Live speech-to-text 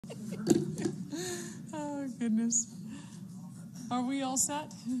Oh, goodness. Are we all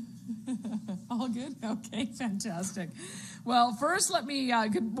set? All good? Okay, fantastic. Well, first, let me,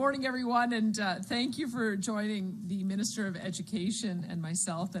 good morning, everyone, and thank you for joining the Minister of Education and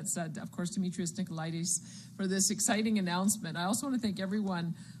myself, that's, of course, Demetrios Nicolaides, for this exciting announcement. I also want to thank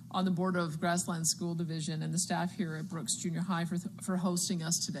everyone on the board of Grasslands School Division and the staff here at Brooks Junior High for hosting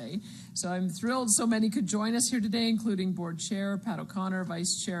us today. So I'm thrilled so many could join us here today, including Board Chair Pat O'Connor,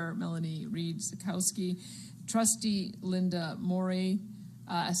 Vice Chair Melanie Reed-Zakowski, Trustee Linda Morey,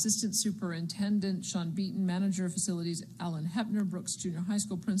 Assistant Superintendent Sean Beaton, Manager of Facilities Alan Hepner, Brooks Junior High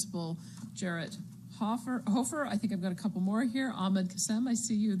School Principal Jarrett Hofer. I think I've got a couple more here. Ahmed Kassem, I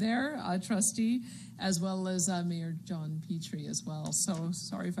see you there, Trustee, as well as Mayor John Petrie as well. So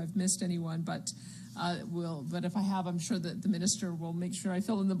sorry if I've missed anyone, but if I have, I'm sure that the Minister will make sure I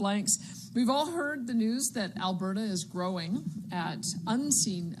fill in the blanks. We've all heard the news that Alberta is growing at an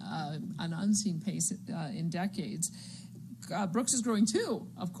unseen pace in decades. Brooks is growing too,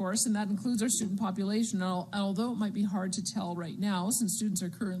 of course, and that includes our student population. And although it might be hard to tell right now, since students are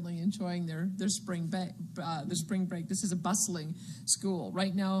currently enjoying their spring break, this is a bustling school.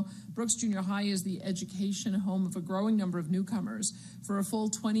 Right now, Brooks Junior High is the education home of a growing number of newcomers. For a full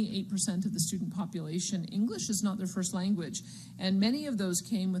 28% of the student population, English is not their first language, and many of those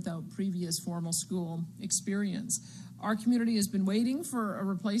came without previous formal school experience. Our community has been waiting for a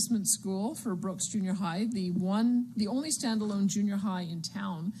replacement school for Brooks Junior High, the only standalone junior high in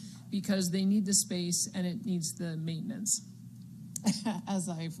town, because they need the space and it needs the maintenance. As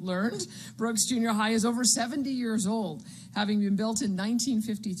I've learned, Brooks Junior High is over 70 years old, having been built in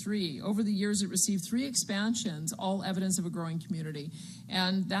 1953. Over the years, it received 3 expansions, all evidence of a growing community.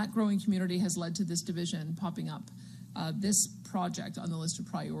 And that growing community has led to this division popping up, this project on the list of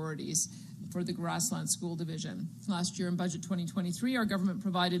priorities for the Grasslands School Division. Last year in Budget 2023, our government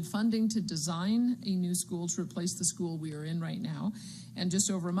provided funding to design a new school to replace the school we are in right now. And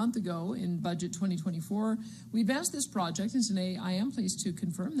just over a month ago in Budget 2024, we advanced this project, and today I am pleased to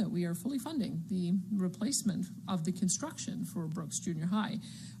confirm that we are fully funding the replacement of the construction for Brooks Junior High.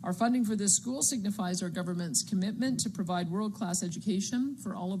 Our funding for this school signifies our government's commitment to provide world-class education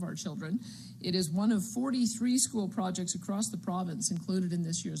for all of our children. It is one of 43 school projects across the province included in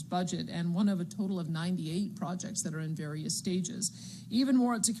this year's budget, and one of a total of 98 projects that are in various stages. Even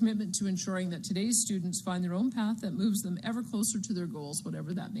more, it's a commitment to ensuring that today's students find their own path that moves them ever closer to their goals,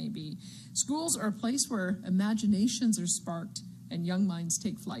 whatever that may be. Schools are a place where imaginations are sparked and young minds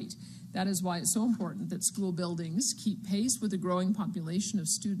take flight. That is why it's so important that school buildings keep pace with the growing population of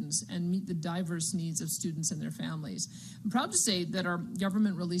students and meet the diverse needs of students and their families. I'm proud to say that our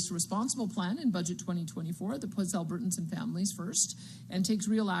government released a responsible plan in Budget 2024 that puts Albertans and families first and takes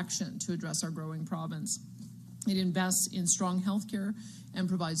real action to address our growing province. It invests in strong healthcare and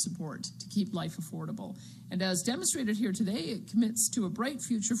provides support to keep life affordable. And as demonstrated here today, it commits to a bright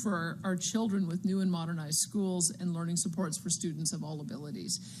future for our children with new and modernized schools and learning supports for students of all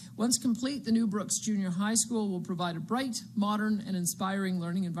abilities. Once complete, the new Brooks Junior High School will provide a bright, modern, and inspiring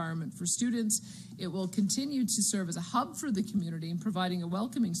learning environment for students. It will continue to serve as a hub for the community, providing a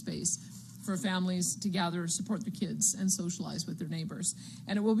welcoming space for families to gather, support their kids, and socialize with their neighbors.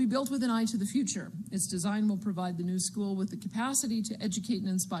 And it will be built with an eye to the future. Its design will provide the new school with the capacity to educate and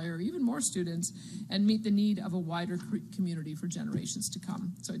inspire even more students and meet the need of a wider community for generations to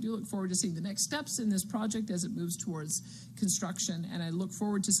come. So I do look forward to seeing the next steps in this project as it moves towards construction, and I look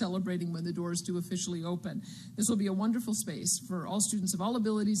forward to celebrating when the doors do officially open. This will be a wonderful space for all students of all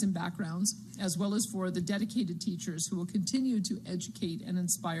abilities and backgrounds, as well as for the dedicated teachers who will continue to educate and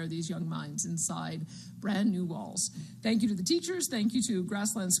inspire these young minds inside brand new walls. Thank you to the teachers, thank you to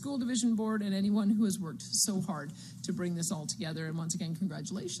Grasslands School Division Board, and anyone who has worked so hard to bring this all together. And once again,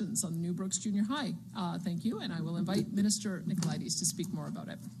 congratulations on the new Brooks Junior High. Thank you, and I will invite Minister Nicolaides to speak more about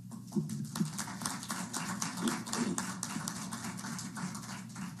it.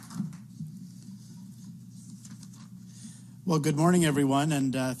 Well, good morning, everyone,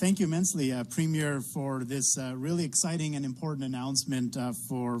 and thank you immensely, Premier, for this really exciting and important announcement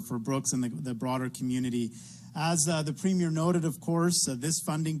for Brooks and the broader community. As the Premier noted, of course, this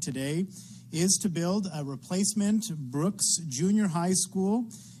funding today is to build a replacement Brooks Junior High School,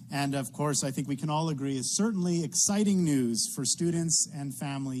 and of course, I think we can all agree is certainly exciting news for students and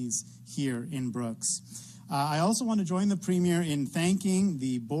families here in Brooks. I also want to join the Premier in thanking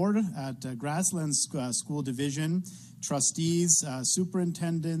the board at Grasslands School Division, trustees,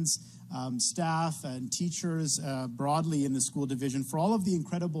 superintendents, staff, and teachers broadly in the school division for all of the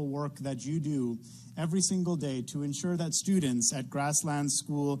incredible work that you do every single day to ensure that students at Grasslands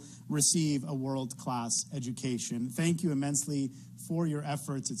School receive a world-class education. Thank you immensely for your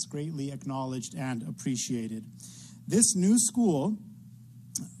efforts. It's greatly acknowledged and appreciated. This new school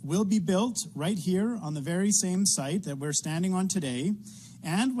will be built right here on the very same site that we're standing on today.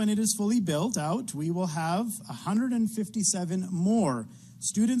 And when it is fully built out, we will have 157 more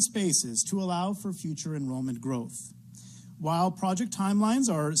student spaces to allow for future enrollment growth. While project timelines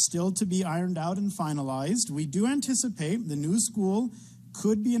are still to be ironed out and finalized, we do anticipate the new school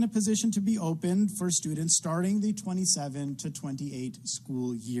could be in a position to be opened for students starting the 27 to 28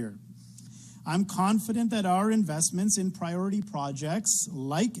 school year. I'm confident that our investments in priority projects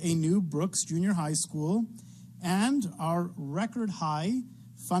like a new Brooks Junior High School and our record high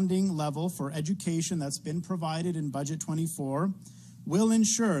funding level for education that's been provided in Budget 24 will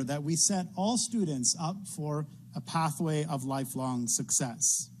ensure that we set all students up for a pathway of lifelong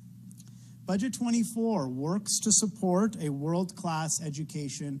success. Budget 24 works to support a world-class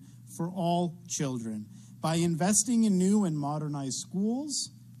education for all children by investing in new and modernized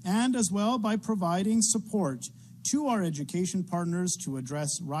schools, and as well by providing support to our education partners to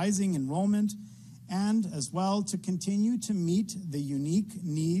address rising enrollment and as well to continue to meet the unique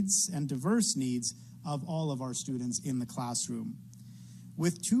needs and diverse needs of all of our students in the classroom.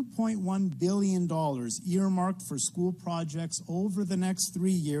 With $2.1 billion earmarked for school projects over the next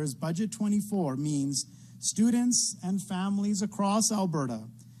 3 years, Budget 24 means students and families across Alberta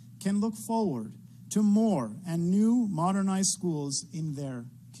can look forward to more and new modernized schools in their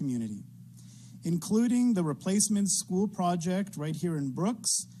community. Including the replacement school project right here in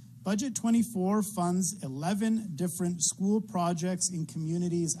Brooks, Budget 24 funds 11 different school projects in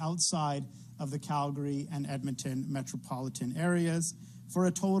communities outside of the Calgary and Edmonton metropolitan areas for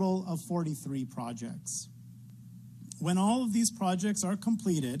a total of 43 projects. When all of these projects are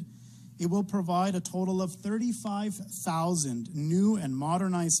completed, it will provide a total of 35,000 new and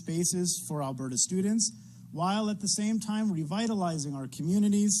modernized spaces for Alberta students, while at the same time revitalizing our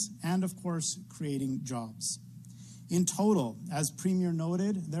communities and, of course, creating jobs. In total, as Premier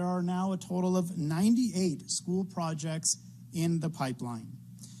noted, there are now a total of 98 school projects in the pipeline.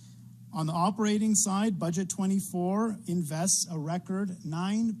 On the operating side, Budget 24 invests a record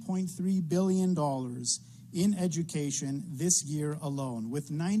 $9.3 billion in education this year alone, with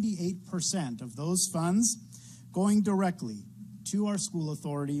 98% of those funds going directly to our school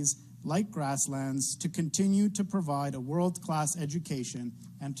authorities like Grasslands to continue to provide a world-class education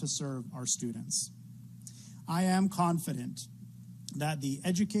and to serve our students. I am confident that the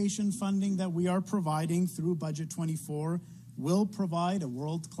education funding that we are providing through Budget 24 will provide a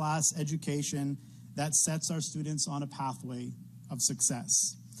world-class education that sets our students on a pathway of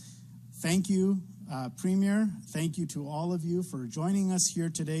success. Thank you, Premier. Thank you to all of you for joining us here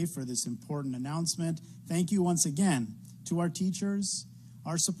today for this important announcement. Thank you once again to our teachers,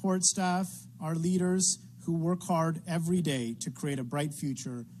 our support staff, our leaders who work hard every day to create a bright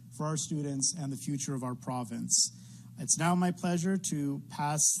future for our students and the future of our province. It's now my pleasure to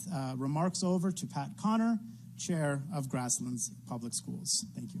pass remarks over to Pat Connor, Chair of Grasslands Public Schools.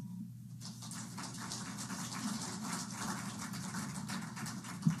 Thank you.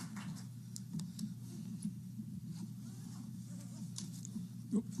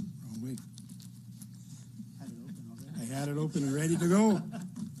 Oop, wrong way. I had it open and ready to go.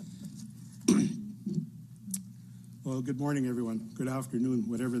 Well, good morning, everyone. Good afternoon,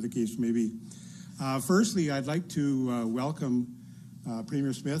 whatever the case may be. Firstly, I'd like to welcome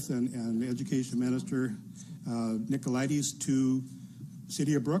Premier Smith and Education Minister Nicolaides to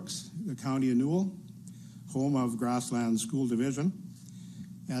City of Brooks, the County of Newell, home of Grasslands School Division.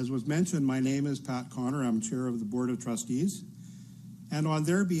 As was mentioned, my name is Pat Connor. I'm Chair of the Board of Trustees. And on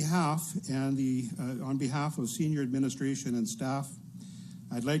their behalf and on behalf of senior administration and staff,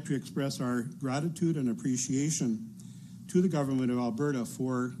 I'd like to express our gratitude and appreciation to the Government of Alberta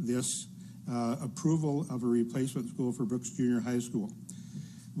for this approval of a replacement school for Brooks Junior High School.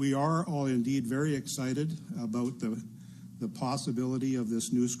 We are all indeed very excited about the possibility of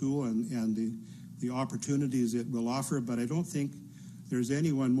this new school and the opportunities it will offer, but I don't think there's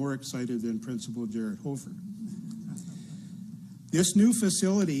anyone more excited than Principal Jared Hofer. This new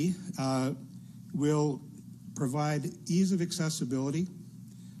facility will provide ease of accessibility,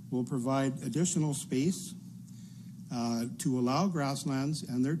 will provide additional space to allow Grasslands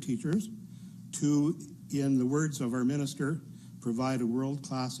and their teachers to, in the words of our minister, provide a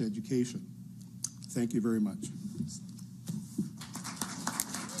world-class education. Thank you very much.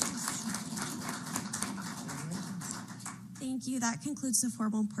 Thank you. That concludes the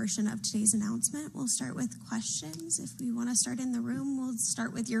formal portion of today's announcement. We'll start with questions. If we want to start in the room, we'll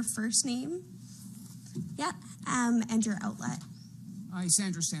start with your first name. Yeah, and your outlet. Hi,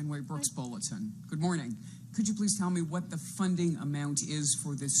 Sandra Stanway, Brooks Bulletin. Good morning. Could you please tell me what the funding amount is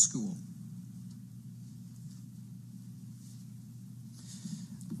for this school?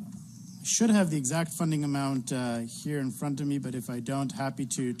 Should have the exact funding amount here in front of me, but if I don't, happy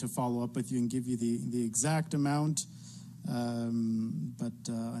to follow up with you and give you the exact amount. But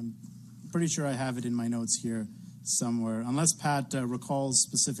I'm pretty sure I have it in my notes here somewhere, unless Pat recalls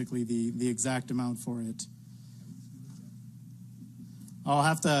specifically the exact amount for it. I'll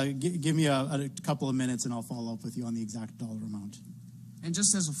have to give me a couple of minutes and I'll follow up with you on the exact dollar amount. And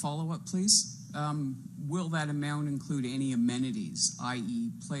just as a follow-up, please, will that amount include any amenities,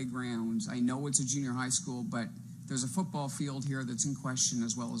 i.e. playgrounds? I know it's a junior high school, but there's a football field here that's in question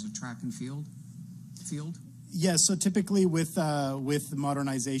as well as a track and field? Yes, so typically with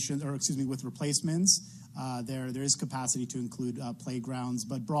modernization, or excuse me, with replacements, there is capacity to include playgrounds,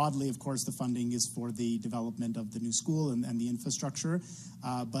 but broadly, of course, the funding is for the development of the new school and the infrastructure.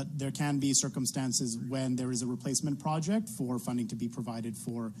 But there can be circumstances when there is a replacement project for funding to be provided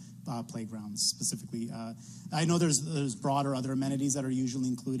for playgrounds specifically. I know there's broader other amenities that are usually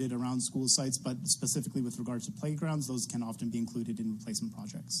included around school sites, but specifically with regards to playgrounds, those can often be included in replacement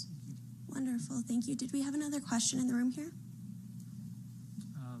projects. Wonderful, thank you. Did we have another question in the room here?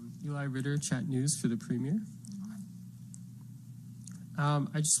 Eli Ritter, Chat News for the Premier.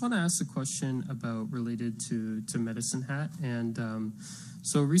 I just want to ask a question related to Medicine Hat. And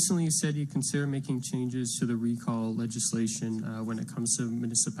so recently you said you consider making changes to the recall legislation when it comes to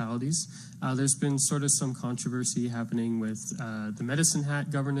municipalities. There's been sort of some controversy happening with the Medicine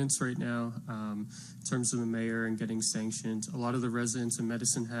Hat governance right now in terms of the mayor and getting sanctioned. A lot of the residents in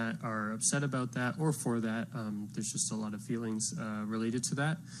Medicine Hat are upset about that or for that. There's just a lot of feelings related to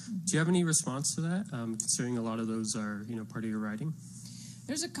that. Do you have any response to that, considering a lot of those are part of your riding?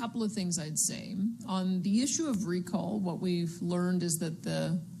 There's a couple of things I'd say. On the issue of recall, what we've learned is that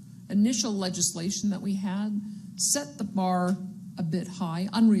the initial legislation that we had set the bar a bit high,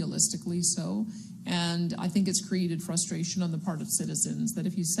 unrealistically so, and I think it's created frustration on the part of citizens that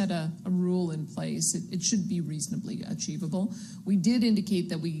if you set a rule in place, it should be reasonably achievable. We did indicate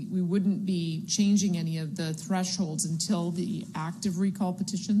that we wouldn't be changing any of the thresholds until the active recall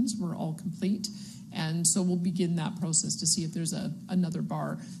petitions were all complete. And so we'll begin that process to see if there's another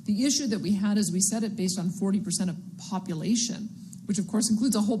bar. The issue that we had is we set it based on 40% of population, which of course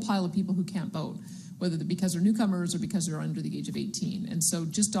includes a whole pile of people who can't vote, whether they're because they're newcomers or because they're under the age of 18. And so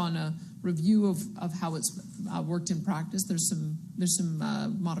just on a review of how it's worked in practice, there's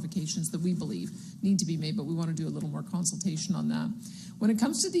some modifications that we believe need to be made, but we want to do a little more consultation on that. When it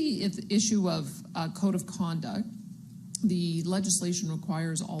comes to the issue of code of conduct, the legislation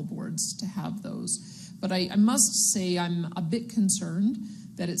requires all boards to have those. But I must say I'm a bit concerned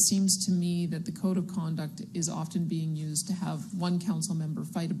that it seems to me that the code of conduct is often being used to have one council member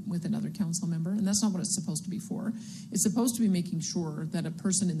fight with another council member, and that's not what it's supposed to be for. It's supposed to be making sure that a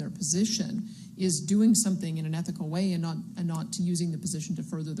person in their position is doing something in an ethical way and not using the position to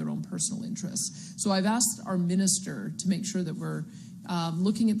further their own personal interests. So I've asked our minister to make sure that we're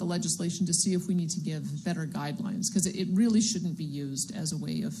looking at the legislation to see if we need to give better guidelines, because it really shouldn't be used as a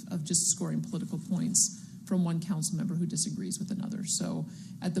way of just scoring political points from one council member who disagrees with another. So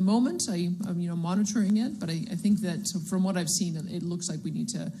at the moment, I'm monitoring it, but I think that from what I've seen, it looks like we need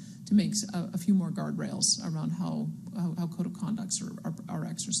to make a few more guardrails around how code of conducts are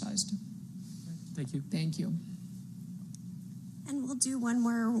exercised. Thank you. Thank you. And we'll do one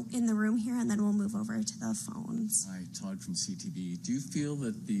more in the room here, and then we'll move over to the phones. Hi, Todd from CTV. Do you feel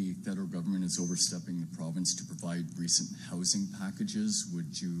that the federal government is overstepping the province to provide recent housing packages?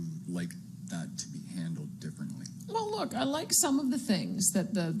 Would you like that to be handled differently? Well, look, I like some of the things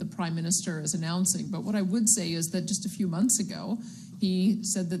that the Prime Minister is announcing, but what I would say is that just a few months ago, he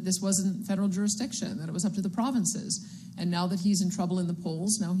said that this wasn't federal jurisdiction, that it was up to the provinces. And now that he's in trouble in the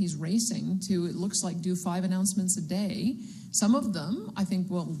polls, now he's racing to, it looks like, do 5 announcements a day. Some of them, I think,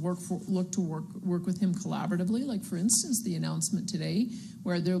 will look to work with him collaboratively. Like, for instance, the announcement today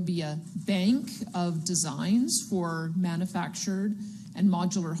where there'll be a bank of designs for manufactured and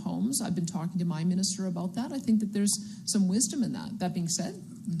modular homes. I've been talking to my minister about that. I think that there's some wisdom in that. That being said,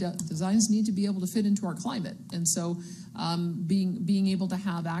 designs need to be able to fit into our climate. And so being able to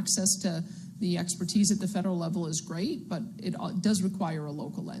have access to the expertise at the federal level is great, but it does require a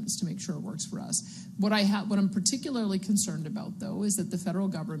local lens to make sure it works for us. What I'm particularly concerned about, though, is that the federal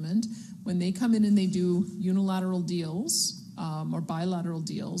government, when they come in and they do unilateral deals or bilateral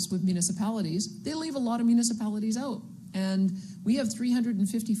deals with municipalities, they leave a lot of municipalities out. And we have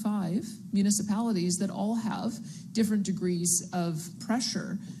 355 municipalities that all have different degrees of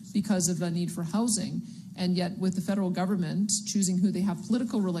pressure because of a need for housing. And yet with the federal government choosing who they have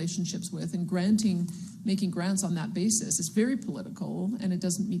political relationships with and making grants on that basis, it's very political and it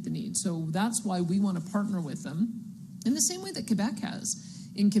doesn't meet the need. So that's why we want to partner with them in the same way that Quebec has.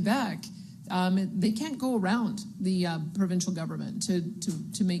 In Quebec, they can't go around the provincial government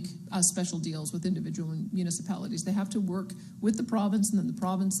to make special deals with individual municipalities. They have to work with the province, and then the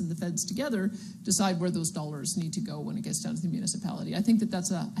province and the feds together decide where those dollars need to go when it gets down to the municipality. I think that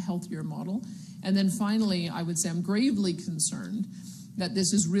that's a healthier model. And then finally, I would say I'm gravely concerned that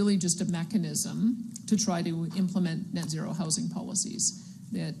this is really just a mechanism to try to implement net zero housing policies.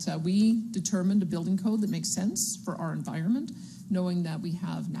 That we determined a building code that makes sense for our environment, knowing that we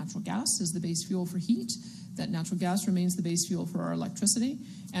have natural gas as the base fuel for heat, that natural gas remains the base fuel for our electricity,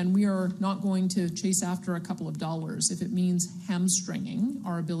 and we are not going to chase after a couple of dollars if it means hamstringing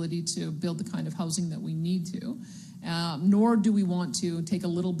our ability to build the kind of housing that we need to. Nor do we want to take a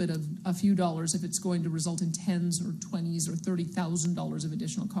little bit of a few dollars if it's going to result in tens or $20,000 or $30,000 of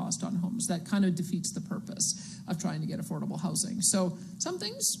additional cost on homes. That kind of defeats the purpose of trying to get affordable housing. So some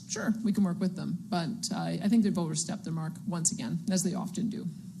things, sure, we can work with them, but I think they've overstepped their mark once again, as they often do.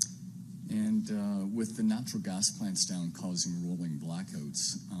 And with the natural gas plants down causing rolling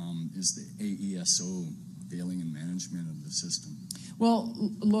blackouts, is the AESO failing in management of the system? Well,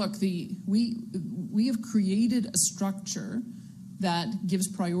 look, we have created a structure that gives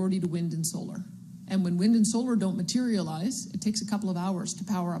priority to wind and solar. And when wind and solar don't materialize, it takes a couple of hours to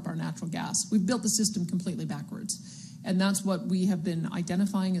power up our natural gas. We've built the system completely backwards. And that's what we have been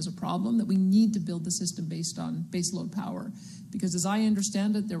identifying as a problem, that we need to build the system based on baseload power. Because as I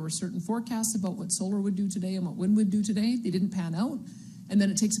understand it, there were certain forecasts about what solar would do today and what wind would do today. They didn't pan out. And then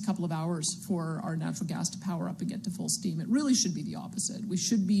it takes a couple of hours for our natural gas to power up and get to full steam. It really should be the opposite. We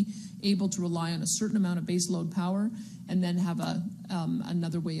should be able to rely on a certain amount of baseload power and then have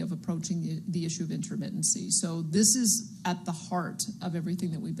another way of approaching the issue of intermittency. So this is at the heart of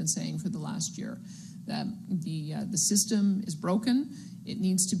everything that we've been saying for the last year, that the system is broken. It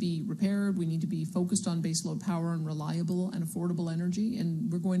needs to be repaired. We need to be focused on baseload power and reliable and affordable energy,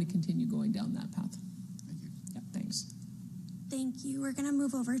 and we're going to continue going down that path. Thank you. Yeah, thanks. Thank you. We're going to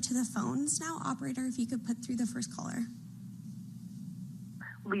move over to the phones now. Operator, if you could put through the first caller.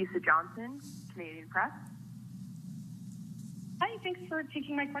 Lisa Johnson, Canadian Press. Hi, thanks for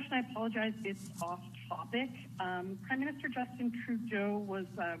taking my question. I apologize, it's off topic. Prime Minister Justin Trudeau was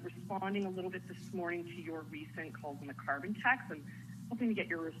responding a little bit this morning to your recent calls on the carbon tax. I'm hoping to get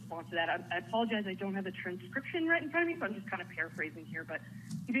your response to that. I apologize, I don't have the transcription right in front of me, so I'm just kind of paraphrasing here. But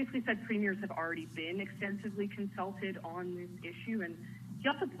he basically said premiers have already been extensively consulted on this issue. And he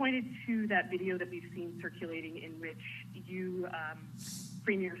also pointed to that video that we've seen circulating in which you,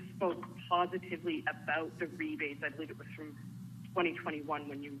 Premier, spoke positively about the rebates. I believe it was from 2021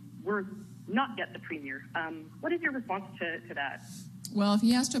 when you were not yet the Premier. What is your response to that? Well, if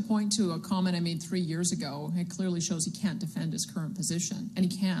he has to point to a comment I made 3 years ago, it clearly shows he can't defend his current position, and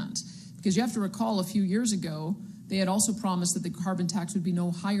he can't. Because you have to recall a few years ago, they had also promised that the carbon tax would be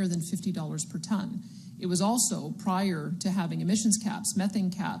no higher than $50 per ton. It was also prior to having emissions caps, methane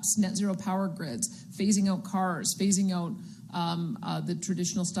caps, net zero power grids, phasing out cars, phasing out the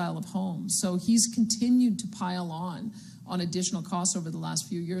traditional style of homes. So he's continued to pile on additional costs over the last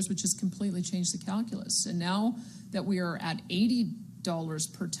few years, which has completely changed the calculus. And now that we are at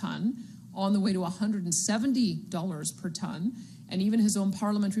 $80 per ton, on the way to $170 per ton, and even his own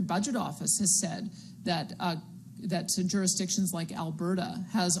parliamentary budget office has said that jurisdictions like Alberta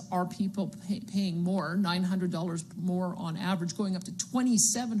has our people paying more, $900 more on average, going up to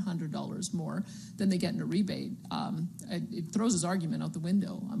 $2,700 more than they get in a rebate. It throws his argument out the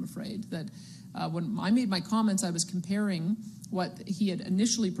window, I'm afraid. That when I made my comments, I was comparing what he had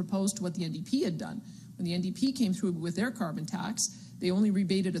initially proposed to what the NDP had done. When the NDP came through with their carbon tax, they only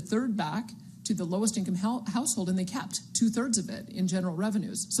rebated a third back to the lowest income household, and they kept 2/3 of it in general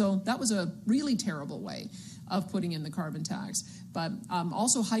revenues. So that was a really terrible way of putting in the carbon tax. But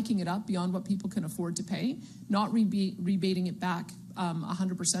also hiking it up beyond what people can afford to pay, not rebating it back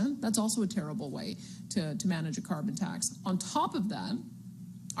 100%, that's also a terrible way to manage a carbon tax. On top of that,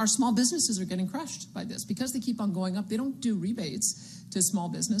 our small businesses are getting crushed by this. Because they keep on going up, they don't do rebates to small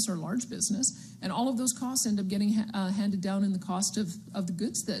business or large business, and all of those costs end up getting handed down in the cost of the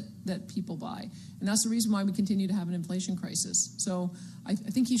goods that people buy. And that's the reason why we continue to have an inflation crisis. So I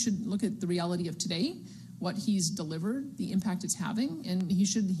think he should look at the reality of today, what he's delivered, the impact it's having, and he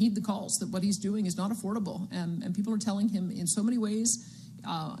should heed the calls that what he's doing is not affordable. And people are telling him in so many ways,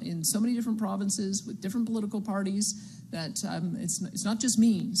 in so many different provinces with different political parties, that it's not just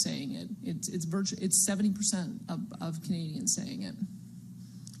me saying it. It's 70% of Canadians saying it.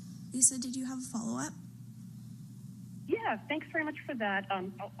 Lisa, did you have a follow-up? Yeah, thanks very much for that.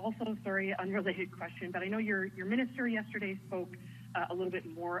 Also, sorry, unrelated question, but I know your minister yesterday spoke a little bit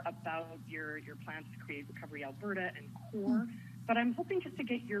more about your plans to create Recovery Alberta and CORE, but I'm hoping just to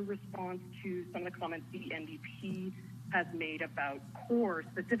get your response to some of the comments the NDP has made about CORE.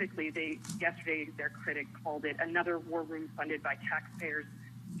 Specifically, yesterday their critic called it another war room funded by taxpayers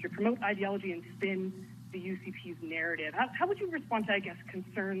to promote ideology and spin the UCP's narrative. How would you respond to, I guess,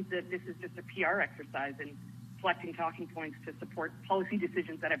 concerns that this is just a PR exercise in collecting talking points to support policy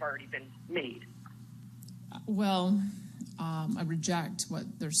decisions that have already been made? Well, I reject what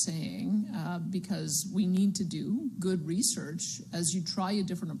they're saying because we need to do good research. As you try a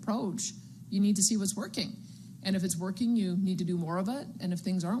different approach, you need to see what's working. And if it's working, you need to do more of it. And if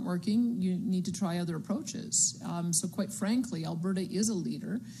things aren't working, you need to try other approaches. So quite frankly, Alberta is a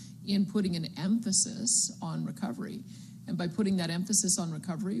leader in putting an emphasis on recovery. And by putting that emphasis on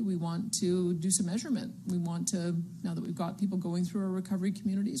recovery, we want to do some measurement. We want to, now that we've got people going through our recovery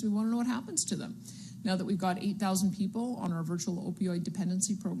communities, we want to know what happens to them. Now that we've got 8,000 people on our virtual opioid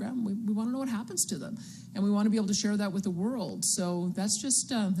dependency program, we want to know what happens to them. And we want to be able to share that with the world. So that's just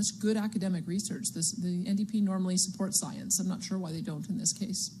that's good academic research. The NDP normally supports science. I'm not sure why they don't in this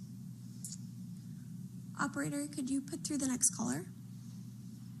case. Operator, could you put through the next caller?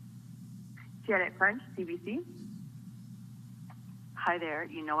 Janet French, CBC. Hi there.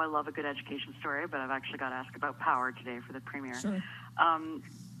 You know I love a good education story, but I've actually got to ask about power today for the Premier. Sure.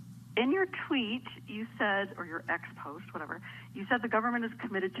 In your tweet, you said, or your ex-post, whatever, you said the government is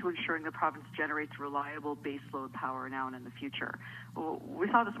committed to ensuring the province generates reliable baseload power now and in the future. Well, we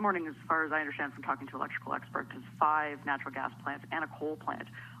saw this morning, as far as I understand from talking to electrical experts, is 5 natural gas plants and a coal plant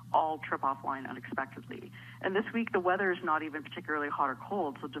all trip offline unexpectedly. And this week, the weather is not even particularly hot or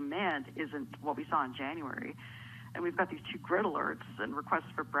cold, so demand isn't what we saw in January. And we've got these 2 grid alerts and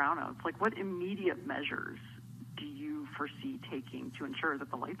requests for brownouts. Like, what immediate measures do you foresee taking to ensure that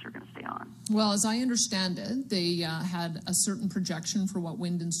the lights are going to stay on? Well, as I understand it, they had a certain projection for what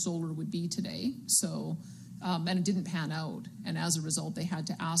wind and solar would be today. So, and it didn't pan out. And as a result, they had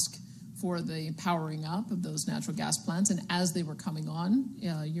to ask for the powering up of those natural gas plants. And as they were coming on,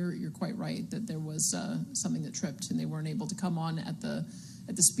 you're quite right that there was something that tripped and they weren't able to come on at the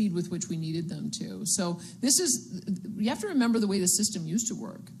speed with which we needed them to. So you have to remember the way the system used to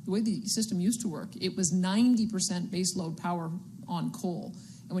work. The way the system used to work, it was 90% base load power on coal.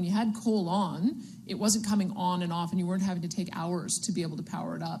 And when you had coal on, it wasn't coming on and off and you weren't having to take hours to be able to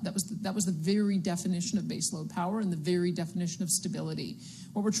power it up. That was the very definition of base load power and the very definition of stability.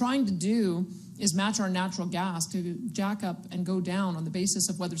 What we're trying to do is match our natural gas to jack up and go down on the basis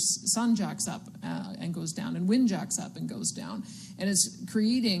of whether sun jacks up and goes down and wind jacks up and goes down. And it's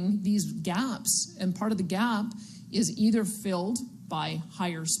creating these gaps. And part of the gap is either filled by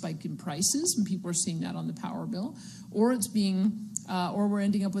higher spike in prices, and people are seeing that on the power bill, or it's being, or we're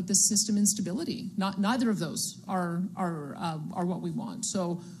ending up with this system instability. Neither of those are what we want.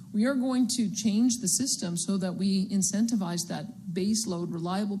 So we are going to change the system so that we incentivize that base load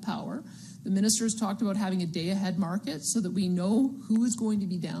reliable power. The minister has talked about having a day-ahead market so that we know who is going to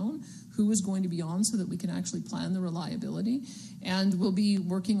be down, who is going to be on, so that we can actually plan the reliability. And we'll be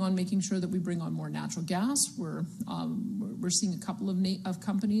working on making sure that we bring on more natural gas. We're seeing a couple of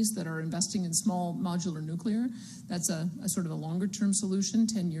companies that are investing in small modular nuclear. That's a sort of a longer-term solution,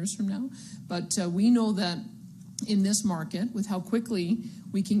 10 years from now. But we know that in this market, with how quickly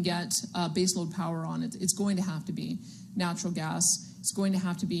we can get baseload power on it, it's going to have to be natural gas. It's going to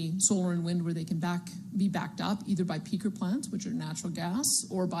have to be solar and wind where they can be backed up either by peaker plants, which are natural gas,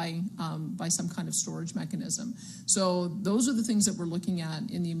 or by some kind of storage mechanism. So those are the things that we're looking at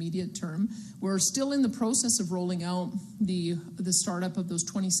in the immediate term. We're still in the process of rolling out the startup of those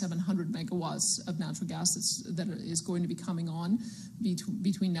 2,700 megawatts of natural gas that is going to be coming on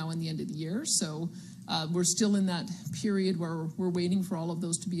between now and the end of the year. So we're still in that period where we're waiting for all of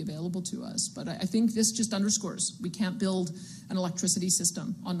those to be available to us. But I think this just underscores we can't build an electricity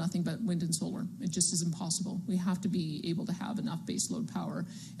system on nothing but wind and solar. It just is impossible. We have to be able to have enough baseload power,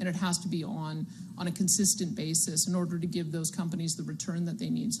 and it has to be on a consistent basis in order to give those companies the return that they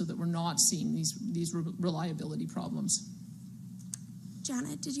need so that we're not seeing these reliability problems.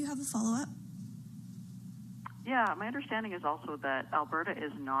 Janet, did you have a follow-up? Yeah, my understanding is also that Alberta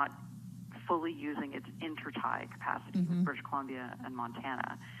is not fully using its intertie capacity with British Columbia and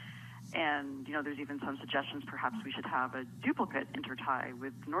Montana. And, you know, there's even some suggestions perhaps we should have a duplicate intertie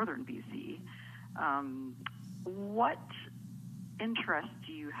with northern BC. What interest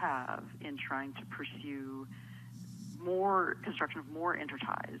do you have in trying to pursue more construction of more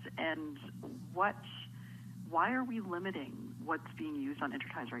interties? And why are we limiting what's being used on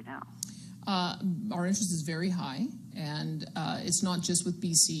interties right now? Our interest is very high, and it's not just with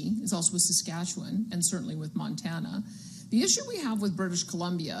BC, it's also with Saskatchewan, and certainly with Montana. The issue we have with British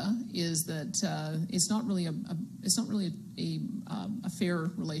Columbia is that it's not really a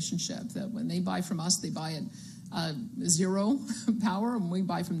fair relationship. That when they buy from us, they buy at zero power, and when we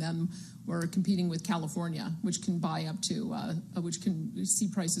buy from them, we're competing with California, which can buy up to, which can see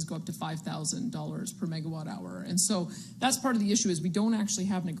prices go up to $5,000 per megawatt hour. And so that's part of the issue, is we don't actually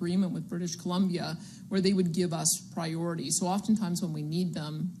have an agreement with British Columbia where they would give us priority. So oftentimes when we need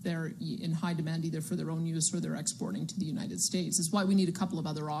them, they're in high demand either for their own use or they're exporting to the United States. That's why we need a couple of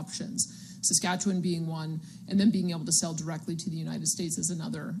other options. Saskatchewan being one, and then being able to sell directly to the United States is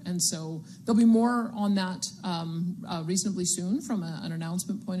another. And so there'll be more on that reasonably soon from an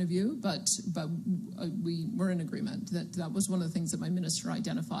announcement point of view, but we're in agreement. That was one of the things that my minister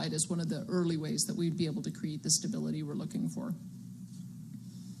identified as one of the early ways that we'd be able to create the stability we're looking for.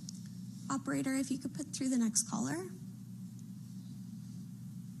 Operator, if you could put through the next caller.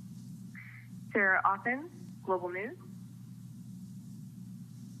 Sarah Otten, Global News.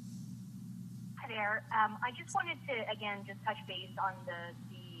 There. I just wanted to, again, just touch base on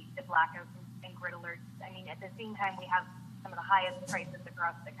the blackouts and grid alerts. I mean, at the same time, we have some of the highest prices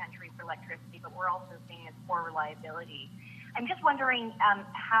across the country for electricity, but we're also seeing this poor reliability. I'm just wondering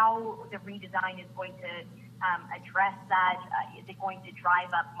how the redesign is going to address that. Is it going to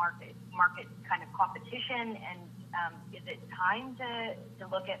drive up market kind of competition? And is it time to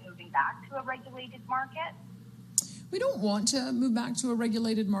look at moving back to a regulated market? We don't want to move back to a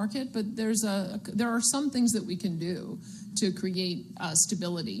regulated market, but there are some things that we can do to create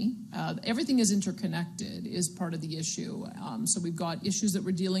stability. Everything is interconnected is part of the issue. So we've got issues that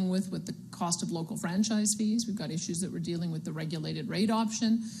we're dealing with the cost of local franchise fees. We've got issues that we're dealing with the regulated rate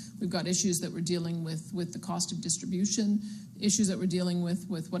option. We've got issues that we're dealing with the cost of distribution, issues that we're dealing with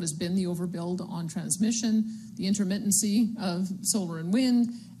what has been the overbuild on transmission, the intermittency of solar and wind,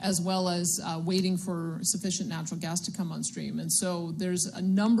 as well as waiting for sufficient natural gas to come on stream. And so there's a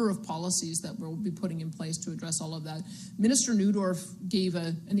number of policies that we'll be putting in place to address all of that. Minister Neudorf gave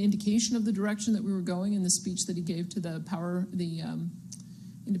an indication of the direction that we were going in the speech that he gave to the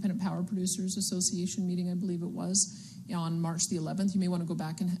Independent Power Producers Association meeting, I believe it was, on March the 11th. You may want to go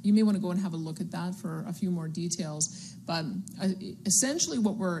back and go and have a look at that for a few more details. But essentially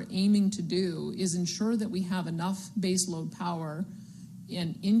what we're aiming to do is ensure that we have enough baseload power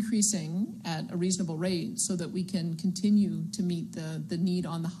and increasing at a reasonable rate so that we can continue to meet the need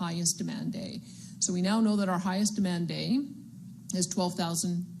on the highest demand day. So we now know that our highest demand day is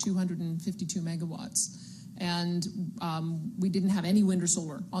 12,252 megawatts. And we didn't have any wind or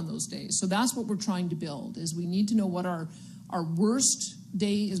solar on those days. So that's what we're trying to build, is we need to know what our worst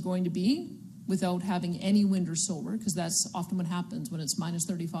day is going to be without having any wind or solar, because that's often what happens when it's minus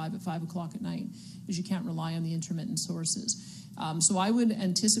 35 at 5 o'clock at night, is you can't rely on the intermittent sources. So I would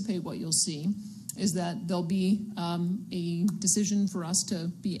anticipate what you'll see is that there'll be a decision for us to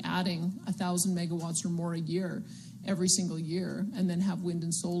be adding 1,000 megawatts or more a year every single year, and then have wind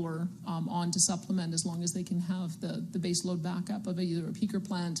and solar on to supplement, as long as they can have the base load backup of either a peaker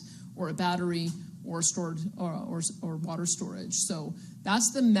plant or a battery or stored or water storage. So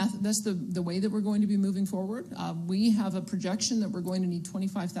that's the way that we're going to be moving forward. We have a projection that we're going to need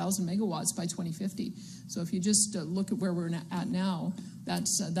 25,000 megawatts by 2050. So if you just look at where we're at now,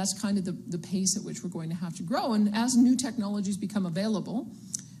 that's kind of the pace at which we're going to have to grow. And as new technologies become available,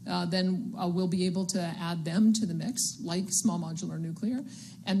 then we'll be able to add them to the mix, like small modular nuclear,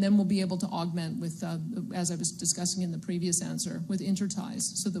 and then we'll be able to augment with, as I was discussing in the previous answer, with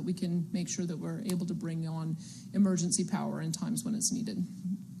interties, so that we can make sure that we're able to bring on emergency power in times when it's needed.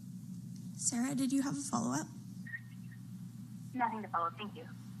 Sarah, did you have a follow-up? Nothing to follow. Thank you.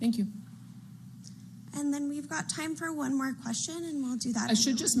 Thank you. And then we've got time for one more question, and we'll do that. I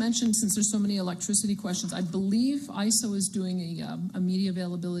should just mention, since there's so many electricity questions, I believe ISO is doing a media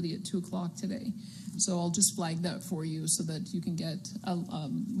availability at 2 o'clock today. So I'll just flag that for you so that you can get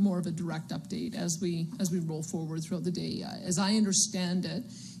more of a direct update as we roll forward throughout the day. As I understand it,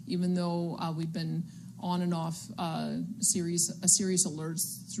 even though we've been on and off serious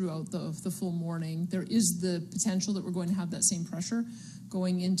alerts throughout the full morning, there is the potential that we're going to have that same pressure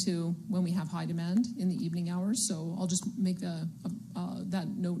going into when we have high demand in the evening hours. So I'll just make that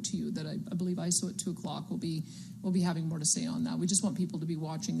note to you that I believe ISO at 2 o'clock will be having more to say on that. We just want people to be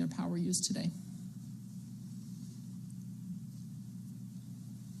watching their power use today.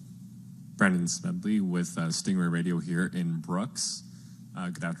 Brandon Smedley with Stingray Radio here in Brooks.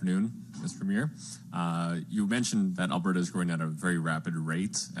 Good afternoon, Ms. Premier. You mentioned that Alberta is growing at a very rapid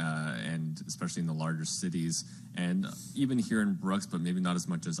rate, and especially in the larger cities, and even here in Brooks, but maybe not as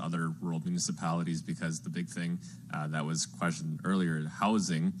much as other rural municipalities, because the big thing that was questioned earlier,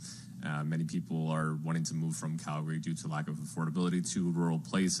 housing. Many people are wanting to move from Calgary due to lack of affordability to rural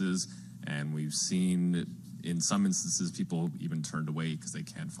places, and we've seen in some instances people even turned away because they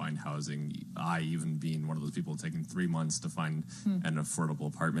can't find housing. I even being one of those people taking 3 months to find an affordable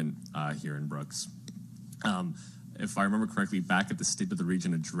apartment here in Brooks. If I remember correctly, back at the State of the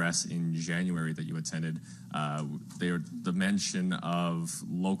Region address in January that you attended, the mention of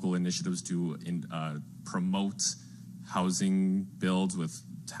local initiatives to promote housing builds with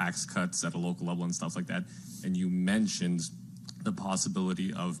tax cuts at a local level and stuff like that, and you mentioned the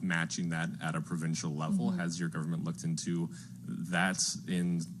possibility of matching that at a provincial level. Has your government looked into that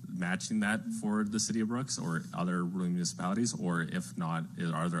in matching that for the city of Brooks or other rural municipalities, or if not,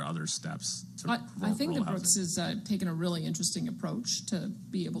 are there other steps to I think that Brooks has taken a really interesting approach to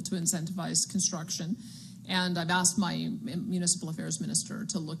be able to incentivize construction. And I've asked my municipal affairs minister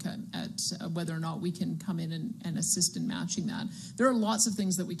to look at whether or not we can come in and assist in matching that. There are lots of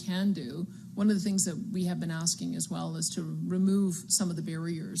things that we can do. One of the things that we have been asking as well is to remove some of the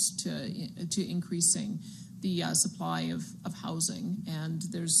barriers to increasing the supply of housing. And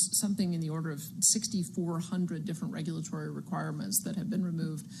there's something in the order of 6,400 different regulatory requirements that have been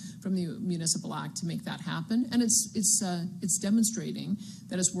removed from the Municipal Act to make that happen. And it's demonstrating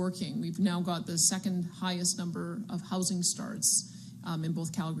that it's working. We've now got the second highest number of housing starts in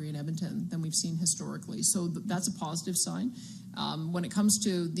both Calgary and Edmonton than we've seen historically. So that's a positive sign. When it comes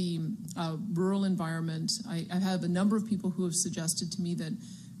to the rural environment, I have a number of people who have suggested to me that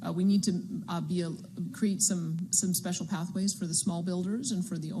we need to create some special pathways for the small builders and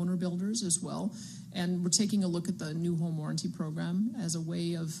for the owner builders as well. And we're taking a look at the new home warranty program as a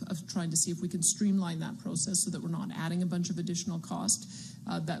way of trying to see if we can streamline that process so that we're not adding a bunch of additional cost.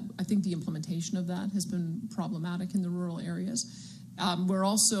 That I think the implementation of that has been problematic in the rural areas. We're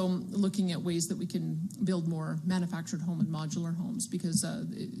also looking at ways that we can build more manufactured home and modular homes, because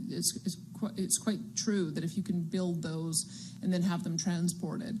it's quite true that if you can build those and then have them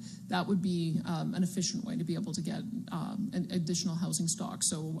transported, that would be an efficient way to be able to get an additional housing stock.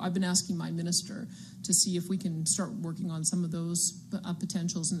 So I've been asking my minister to see if we can start working on some of those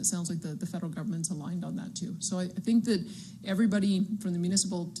potentials, and it sounds like the federal government's aligned on that too. So I think that everybody from the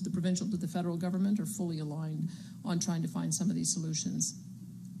municipal to the provincial to the federal government are fully aligned on trying to find some of these solutions.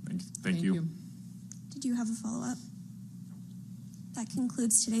 Thank you. Did you have a follow-up? That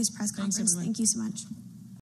concludes today's press conference. Thank you so much.